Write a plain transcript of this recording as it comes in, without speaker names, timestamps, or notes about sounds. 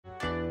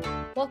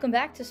Welcome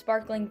back to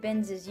Sparkling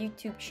Bins'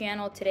 YouTube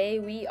channel. Today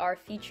we are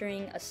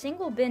featuring a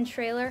single bin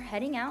trailer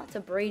heading out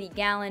to Brady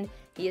Galland.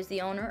 He is the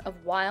owner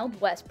of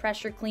Wild West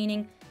Pressure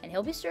Cleaning, and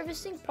he'll be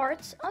servicing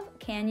parts of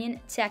Canyon,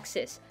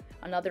 Texas.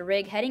 Another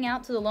rig heading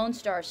out to the Lone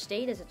Star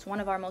State, as it's one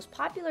of our most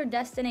popular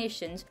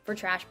destinations for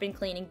trash bin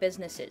cleaning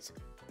businesses.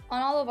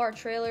 On all of our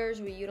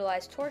trailers, we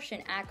utilize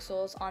torsion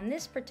axles. On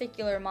this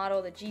particular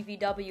model, the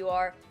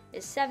GVWR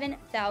is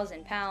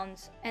 7,000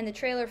 pounds, and the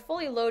trailer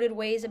fully loaded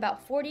weighs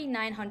about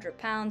 4,900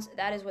 pounds.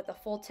 That is with a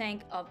full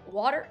tank of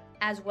water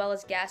as well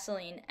as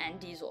gasoline and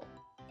diesel.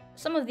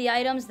 Some of the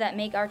items that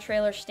make our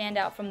trailer stand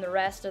out from the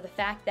rest are the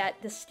fact that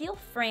the steel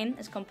frame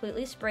is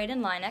completely sprayed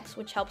in Line-X,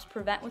 which helps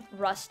prevent with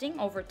rusting.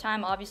 Over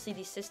time, obviously,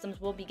 these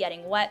systems will be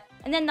getting wet.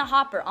 And then the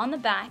hopper on the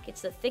back,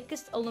 it's the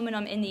thickest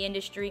aluminum in the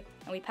industry,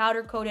 and we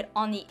powder coat it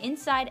on the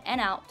inside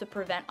and out to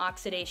prevent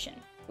oxidation.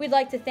 We'd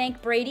like to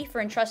thank Brady for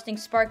entrusting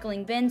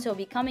Sparkling Bins. He'll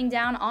be coming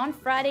down on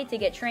Friday to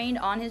get trained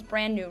on his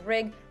brand new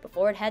rig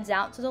before it heads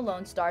out to the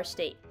Lone Star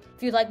State.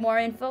 If you'd like more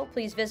info,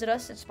 please visit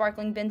us at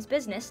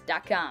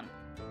sparklingbinsbusiness.com.